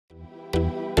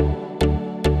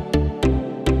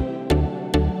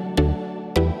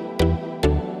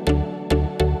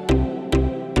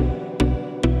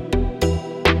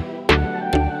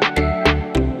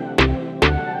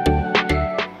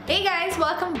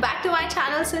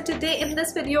channel. So today in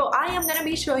this video I am going to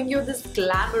be showing you this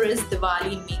glamorous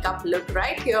Diwali makeup look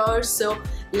right here. So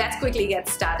let's quickly get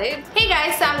started. Hey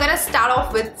guys, so I'm going to start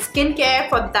off with skincare.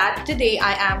 For that today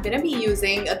I am going to be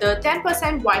using the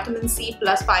 10% vitamin C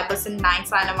plus 5%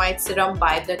 niacinamide serum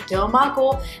by the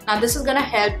BeautiCo. Now this is going to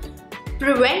help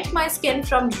prevent my skin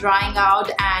from drying out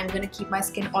and gonna keep my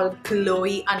skin all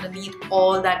glowy underneath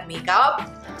all that makeup.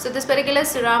 So this particular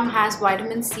serum has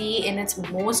vitamin C in its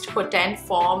most potent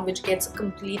form, which gets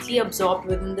completely absorbed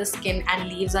within the skin and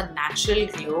leaves a natural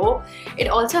glow. It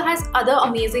also has other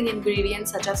amazing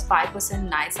ingredients such as 5%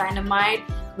 niacinamide,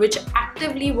 which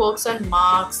actively works on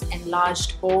marks,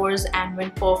 enlarged pores, and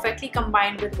when perfectly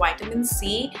combined with vitamin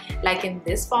C, like in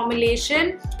this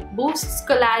formulation, boosts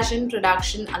collagen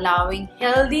production, allowing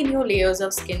healthy new layers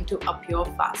of skin to appear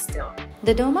faster.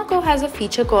 The BeautiCo has a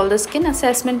feature called the Skin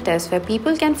Assessment Test, where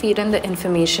people can feed in the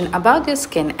information about their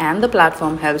skin, and the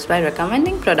platform helps by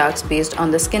recommending products based on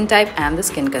the skin type and the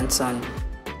skin concern.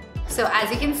 So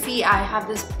as you can see, I have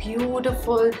this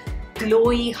beautiful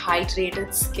glowy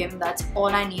hydrated skin. That's all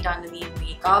I need underneath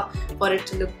makeup for it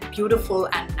to look beautiful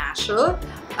and natural.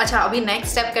 अच्छा, अभी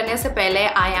next step करने से पहले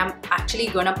I am actually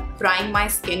gonna prime my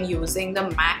skin using the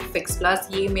MAC Fix Plus.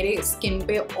 ये मेरे skin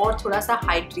पे और थोड़ा सा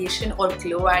hydration और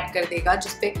glow add कर देगा,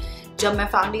 जिसपे जब मैं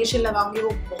foundation लगाऊंगी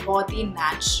वो बहुत ही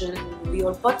natural मूवी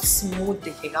और बहुत smooth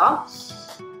दिखेगा.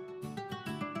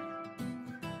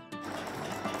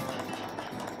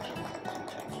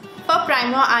 For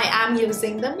primer, I am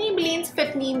using the Maybelline's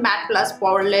Fit Me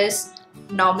Matte+Poreless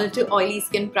Normal to Oily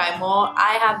Skin Primer.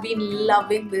 I have been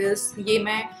loving this. ये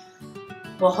मैं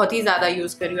बहुत ही ज़्यादा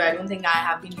use कर रही हूँ. I don't think I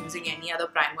have been using any other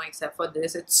primer except for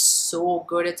this. It's so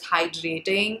good. It's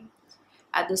hydrating.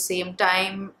 At the same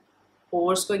time,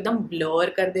 pores को एकदम blur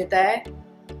कर देता है.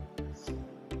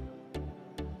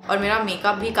 और मेरा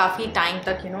makeup भी काफ़ी time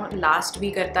तक last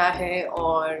भी करता है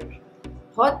और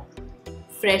बहुत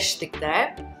fresh दिखता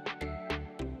है.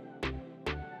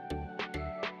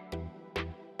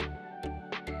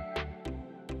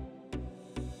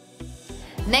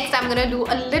 Next, I'm gonna do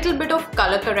a little bit of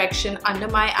color correction under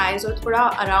my eyes और थोड़ा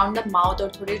around the mouth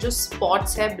और थोड़े जो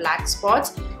spots है, black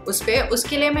spots,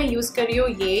 उसके लिए मैं use कर रही हूँ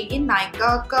ये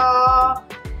Nykaa का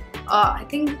I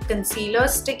think concealer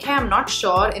stick है. I'm not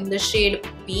sure, in the shade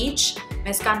Peach.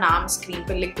 मैं इसका नाम screen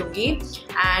पर लिख दूँगी.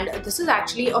 And this is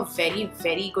actually a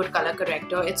very good color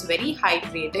corrector. It's very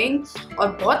hydrating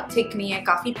और बहुत thick नहीं है,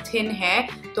 काफ़ी thin है.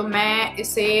 तो मैं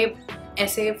इसे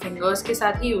ऐसे fingers के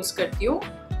साथ ही use करती हूँ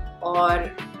और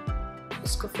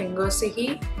इसको फिंगर से ही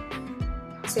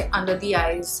इसे अंडर द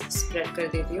आईज स्प्रेड कर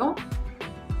देती हूँ.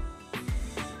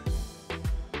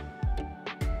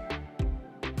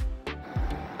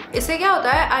 इससे क्या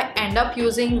होता है, आई and up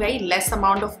using very less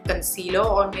amount of concealer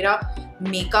और मेरा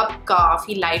मेकअप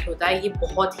काफ़ी लाइट होता है. ये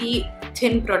बहुत ही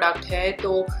थिन प्रोडक्ट है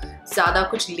तो ज़्यादा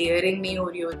कुछ लेयरिंग नहीं हो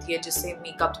रही होती है जिससे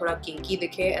मेकअप थोड़ा केकी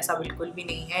दिखे, ऐसा बिल्कुल भी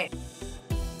नहीं है.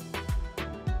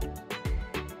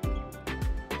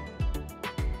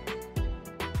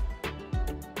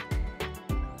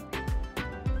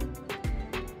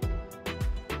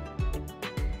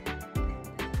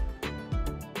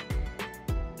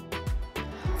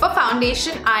 For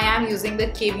foundation, I am using the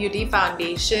K-Beauty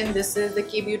foundation. This is the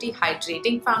K-Beauty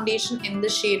Hydrating Foundation in the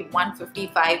shade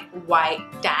 155Y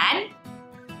Tan.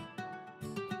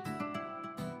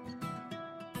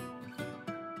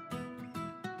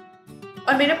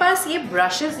 और मेरे पास ये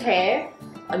brushes है,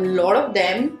 a lot of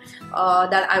them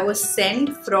that I was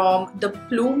sent from the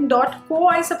Plume.co,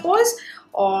 I suppose.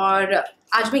 और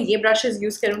आज मैं ये brushes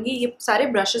use करूँगी. ये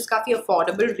सारे brushes काफ़ी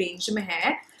affordable range में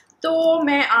हैं. तो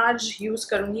मैं आज यूज़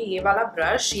करूँगी ये वाला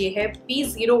ब्रश. ये है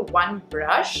P01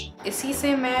 ब्रश. इसी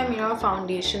से मैं मेरा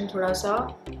फाउंडेशन थोड़ा सा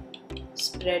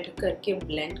स्प्रेड करके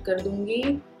ब्लेंड कर दूँगी.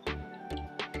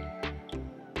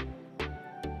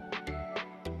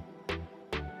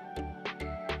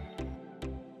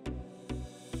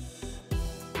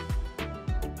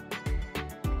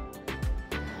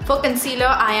 For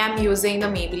concealer, I am using the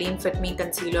Maybelline Fit Me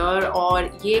concealer और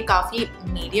ये काफ़ी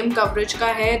मीडियम कवरेज का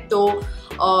है. तो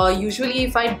usually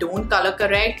if I don't color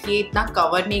correct, ये इतना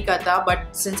कवर नहीं करता, but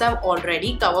since I've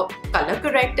already color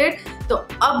corrected, तो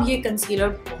अब ये कंसीलर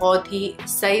बहुत ही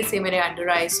सही से मेरे अंडर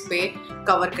आइज पे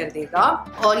कवर कर देगा.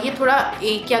 और ये थोड़ा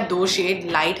 1 या 2 शेड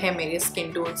लाइट है मेरे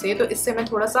स्किन टोन से, तो इससे मैं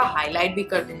थोड़ा सा हाईलाइट भी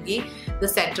कर दूंगी the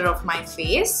centre of my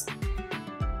face.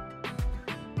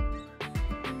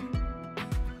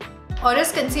 और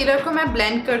इस कंसीलर को मैं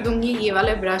ब्लेंड कर दूंगी ये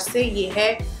वाले ब्रश से. ये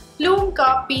है प्लूम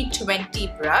का P20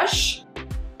 ब्रश.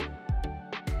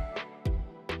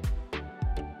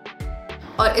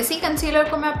 और इसी कंसीलर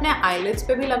को मैं अपने आईलिड्स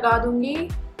पे भी लगा दूंगी.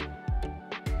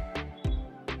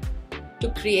 to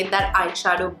create that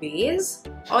eyeshadow base.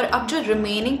 और अब जो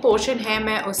remaining portion है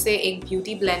मैं उसे एक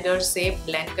beauty blender से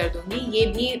blend कर दूंगी. ये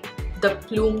भी the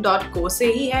Plume.co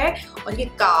से ही है और ये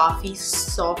काफ़ी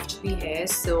soft भी है.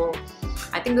 So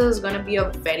I think this is gonna be a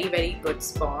very good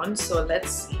sponge. So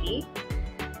let's see.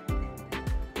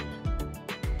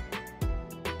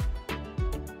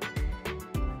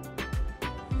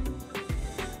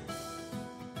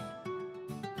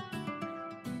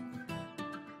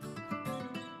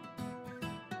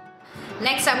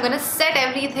 Next, I'm gonna set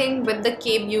everything with the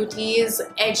K Beauty's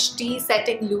HD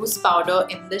Setting Loose Powder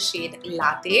in the shade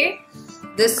Latte.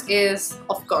 This is,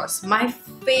 of course, my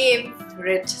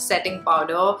favorite setting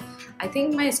powder. I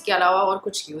think मैं इसके अलावा और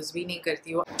कुछ use भी नहीं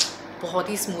करती हूँ. बहुत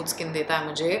ही smooth skin देता है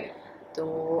मुझे.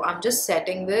 तो I'm just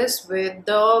setting this with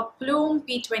the Plume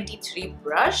P23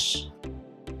 brush.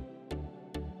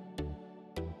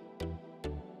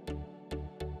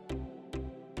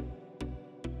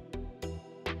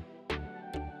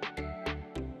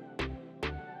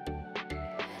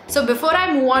 So before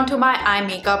I move on to my eye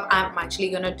makeup, I'm actually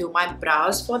gonna do my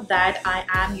brows. For that, I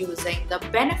am using the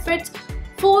Benefit's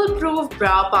Foolproof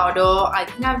brow powder. I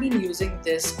think I've been using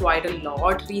this quite a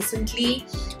lot recently.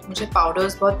 मुझे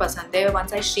powders बहुत पसंद है.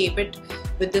 Once I shape it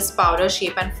with this powder,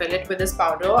 shape and fill it with this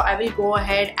powder, I will go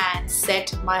ahead and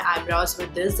set my eyebrows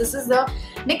with this. This is the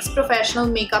NYX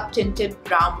Professional Makeup Tinted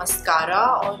Brow Mascara.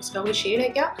 और इसका कोई shade है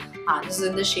क्या? हाँ, this is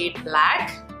in the shade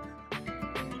Black.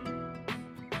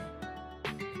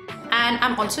 And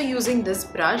I'm also using this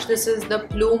brush. This is the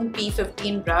Plume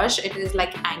P15 brush. It is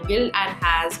like angled and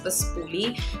has a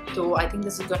spoolie. So I think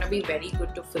this is gonna be very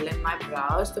good to fill in my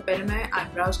brows. तो पहले मैं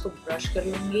eyebrows को brush कर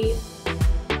लूँगी.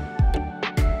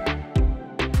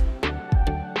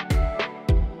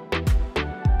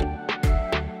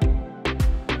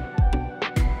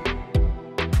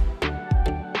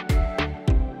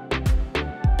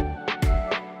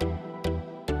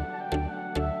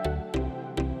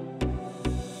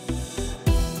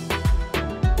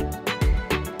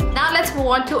 Let's move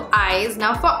on to eyes.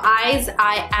 Now for eyes,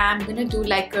 I am gonna do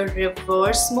like a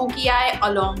reverse smoky eye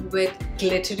along with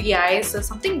glittery eyes. So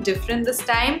something different this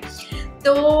time.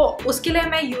 तो उसके लिए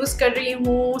मैं यूज़ कर रही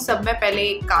हूँ सब में पहले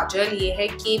काजल. ये है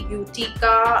K Beauty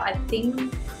का I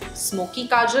think smoky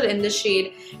Kajal in the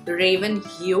shade Raven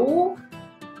Hue.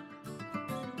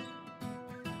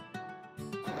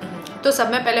 तो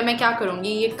सब में पहले मैं क्या करूँगी,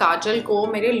 ये काजल को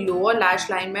मेरे लोअर लैश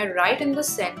लाइन में right in the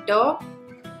center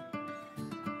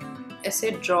ऐसे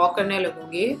ड्रॉ करने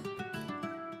लगूंगी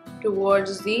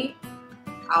towards the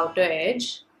outer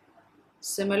edge,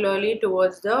 similarly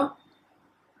towards the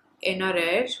inner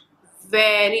edge,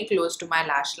 very close to my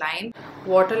lash line.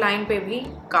 Water line पे भी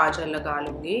काजल लगा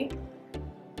लूंगी.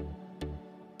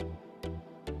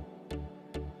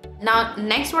 Now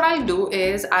next what I'll do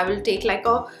is I will take like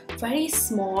a very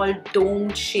small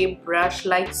domed shaped brush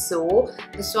like so.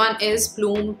 This one is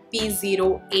Plume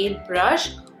P08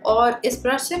 brush. और इस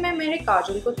brush से मैं मेरे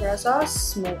काजल को थोड़ा सा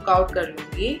स्मोक आउट कर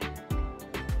लूँगी,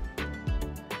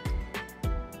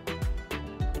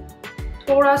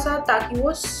 थोड़ा सा, ताकि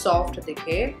वो सॉफ्ट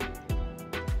दिखे.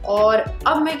 और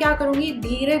अब मैं क्या करूँगी,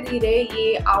 धीरे धीरे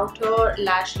ये आउटर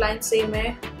लैश लाइन से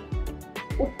मैं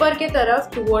ऊपर के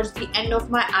तरफ towards the end of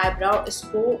my eyebrow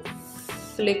इसको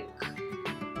फ्लिक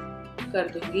कर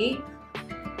दूँगी.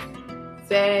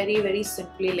 very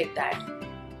simply like that.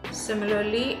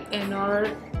 Similarly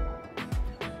inner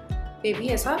पे भी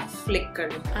ऐसा फ्लिक कर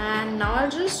दूँ. And now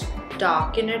I'll just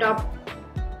darken it up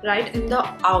right in the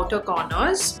outer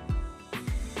corners.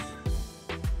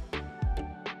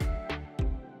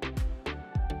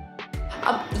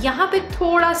 अब यहाँ पे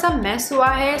थोड़ा सा mess हुआ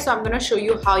है, so I'm gonna show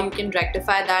you how you can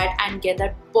rectify that and get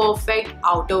that perfect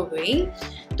outer wing.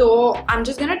 तो I'm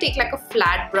just gonna take like a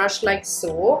flat brush like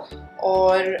so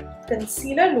और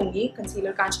concealer लूँगी.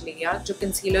 concealer कहाँ चले गया, जो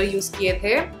concealer यूज़ किए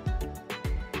थे,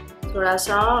 थोड़ा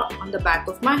सा on the back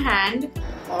of my hand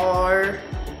और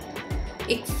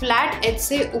एक flat edge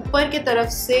से ऊपर के तरफ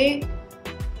से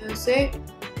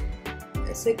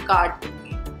ऐसे काट दूँगी.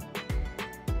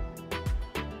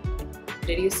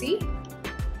 Did you see?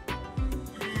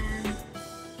 And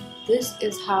this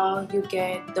is how you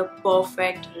get the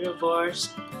perfect reverse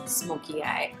smoky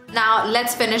eye. Now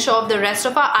let's finish off the rest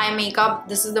of our eye makeup.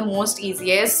 This is the most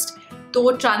easiest. तो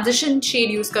transition shade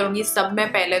use करूँगी सब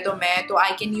में पहले तो मैं, तो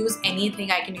I can use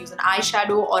anything. I can use an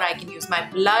eyeshadow or I can use my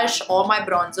blush or my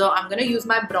bronzer. I'm gonna use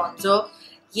my bronzer,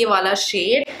 ये वाला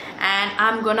shade, and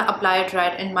I'm gonna apply it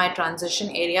right in my transition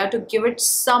area to give it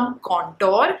some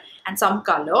contour and some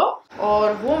color.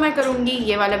 और वो मैं करूँगी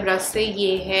ये वाले brush से.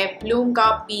 ये है Plume का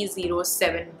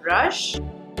P07 brush.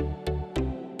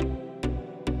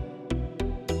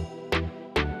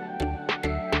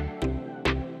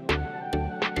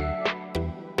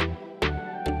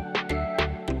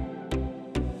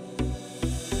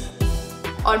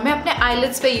 और मैं अपने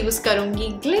eyelids पे यूज करूंगी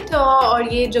ग्लिटर,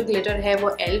 और ये जो ग्लिटर है वो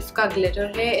e.l.f का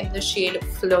ग्लिटर है in the shade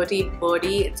Flirty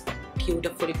Birdy. It's a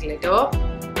beautiful glitter.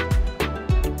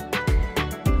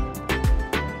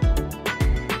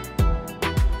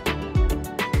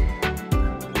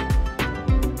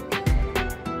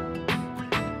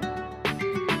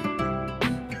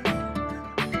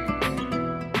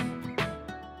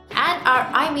 Our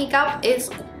eye makeup is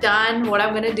done. What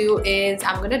I'm gonna do is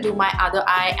I'm gonna do my other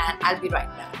eye and I'll be right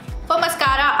back. For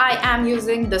mascara, I am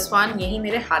using this one. यही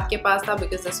मेरे हाथ के पास था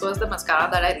because this was the mascara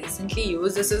that I recently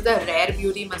used. This is the Rare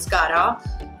Beauty mascara.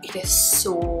 It is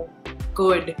so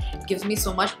good. It gives me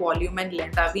so much volume and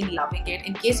length. I've been loving it.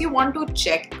 In case you want to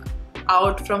check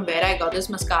out from where I got this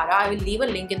mascara, I will leave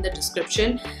a link in the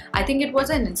description. I think it was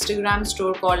an Instagram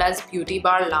store called as Beauty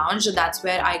Bar Lounge. That's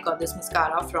where I got this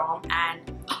mascara from,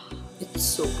 and it's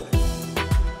so good.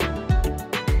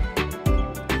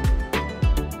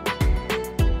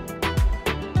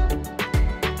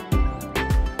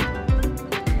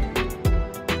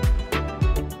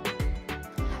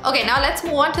 Okay, now let's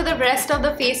move on to the rest of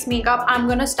the face makeup. I'm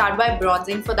gonna start by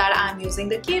bronzing. For that, I'm using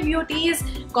the K-Beauty's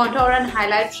Contour and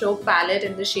Highlight Show palette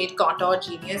in the shade Contour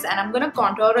Genius, and I'm gonna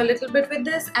contour a little bit with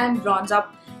this and bronze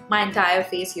up my entire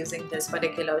face using this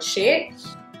particular shade.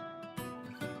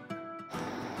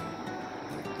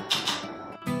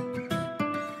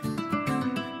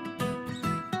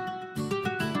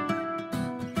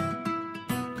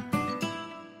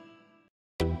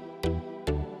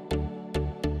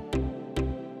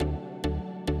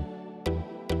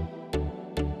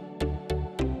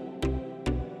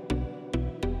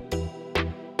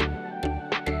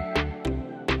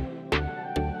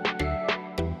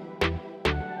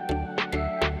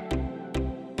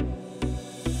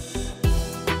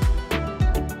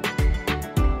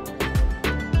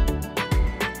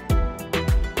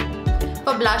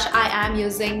 For blush, I am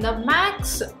using the MAC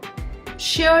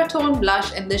Sheertone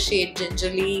blush in the shade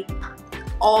Gingerly.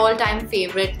 All-time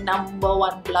favorite,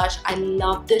 #1 blush. I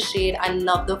love this shade. I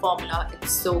love the formula.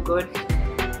 It's so good.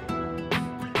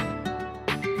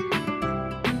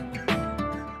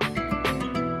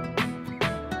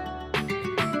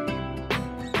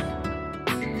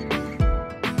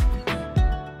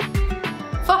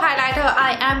 For highlighter,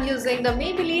 I am using the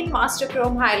Maybelline Master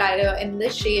Chrome highlighter in the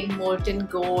shade Molten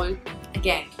Gold.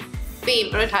 Again,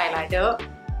 favorite highlighter.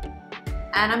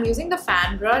 And I'm using the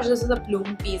fan brush. This is the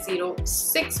Plume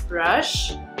P06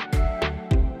 brush.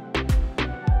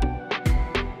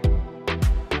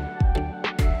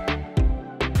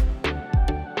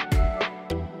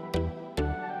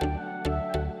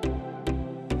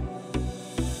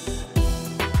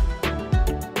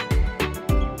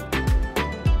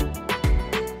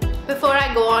 Before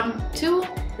I go on to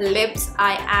lips,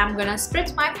 I am gonna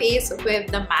spritz my face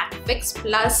with the Matte Fix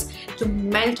Plus to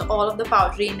melt all of the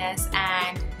powderiness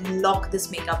and lock this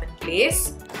makeup in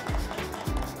place.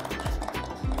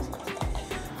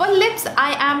 For lips,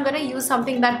 I am gonna use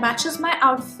something that matches my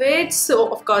outfit, so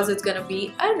of course it's gonna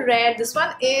be a red. This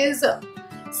one is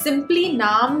Simply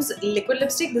Nam's liquid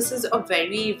lipstick. This is a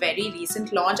very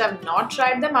recent launch. I've not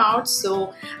tried them out,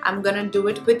 so I'm gonna do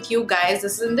it with you guys.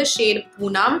 This is in the shade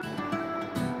Poonam.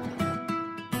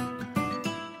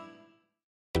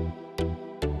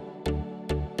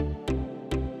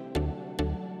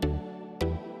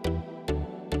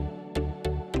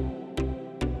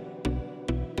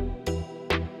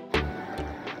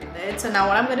 So now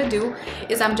what I'm gonna do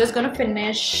is I'm just gonna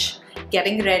finish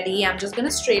getting ready. I'm just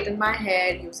gonna straighten my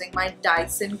hair using my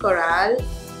Dyson Coral.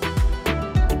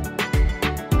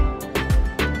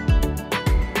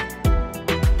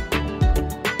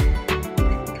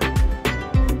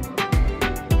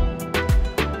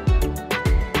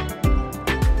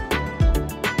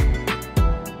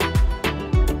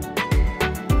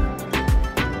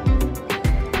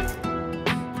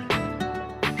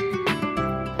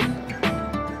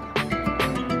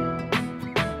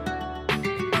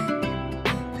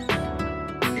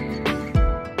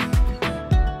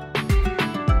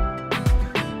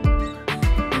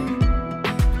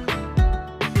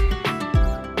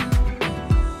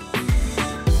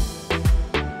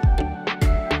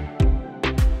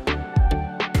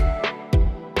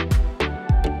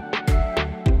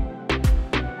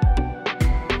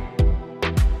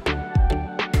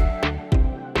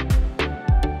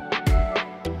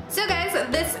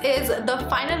 Is the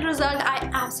final result. I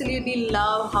absolutely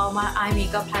love how my eye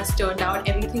makeup has turned out.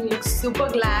 Everything looks super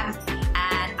glam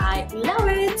and I love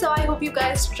it. So I hope you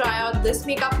guys try out this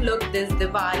makeup look this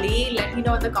Diwali. Let me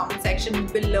know in the comment section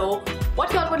below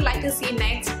what y'all would like to see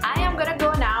next. I am gonna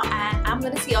go now and I'm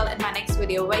gonna see y'all in my next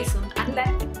video very soon.